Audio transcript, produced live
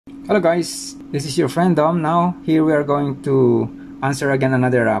Hello guys, this is your friend Dom. Now here we are going to answer again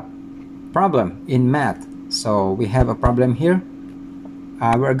another problem in math. So we have a problem here.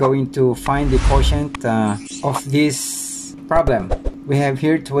 We're going to find the quotient of this problem. We have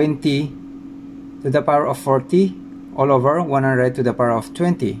here 20 to the power of 40 all over 100 to the power of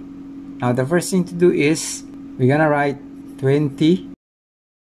 20. Now the first thing to do is we're gonna write 20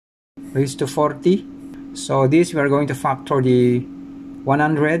 raised to 40. So this we are going to factor the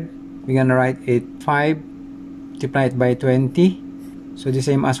 100. We're gonna write it 5 multiplied by 20, so the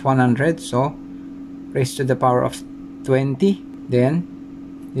same as 100, so raised to the power of 20. Then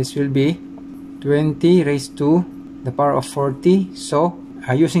this will be 20 raised to the power of 40. So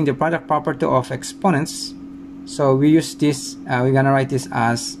using the product property of exponents, so we use this, we're gonna write this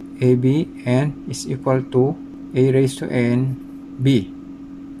as ABN is equal to A raised to N B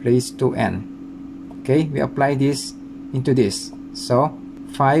raised to N. Okay, we apply this into this. So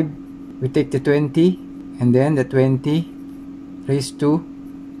 5, we take the 20 and then the 20 raised to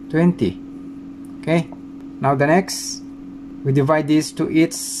 20. Okay, now the next, we divide this to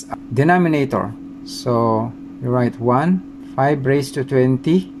its denominator. So we write 1, 5 raised to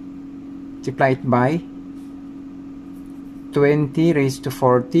 20 multiplied by 20 raised to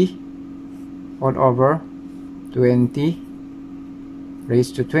 40 all over 20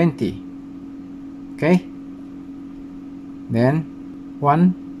 raised to 20. Okay, then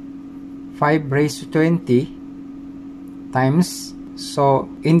 5 raised to 20 times, so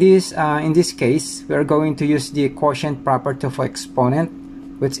in this case we are going to use the quotient property of exponent,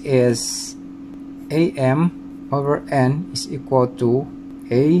 which is AM over N is equal to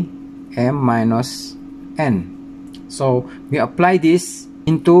AM minus N. So we apply this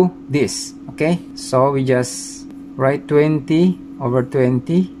into this. Okay, so we just write 20 over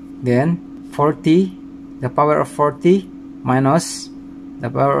 20, then 40, the power of 40 minus the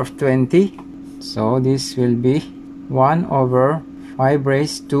power of 20, so this will be 1 over 5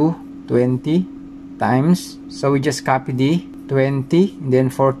 raised to 20 times, so we just copy the 20, then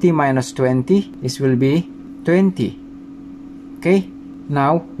 40 minus 20, this will be 20. Okay,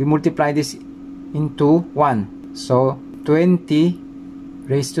 now we multiply this into 1, so 20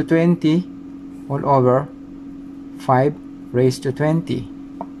 raised to 20 all over 5 raised to 20.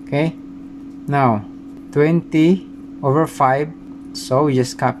 Okay, now 20 over 5, so we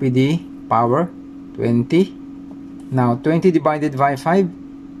just copy the power 20. Now 20 divided by 5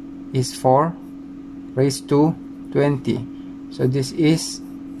 is 4 raised to 20. So this is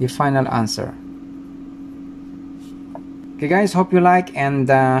the final answer. Okay guys, hope you like and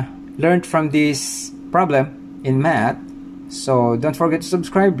learned from this problem in math. So don't forget to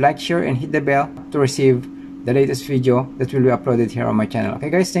subscribe, like, share, and hit the bell to receive the latest video that will be uploaded here on my channel. Okay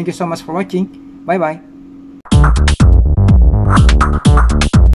guys, thank you so much for watching. Bye bye.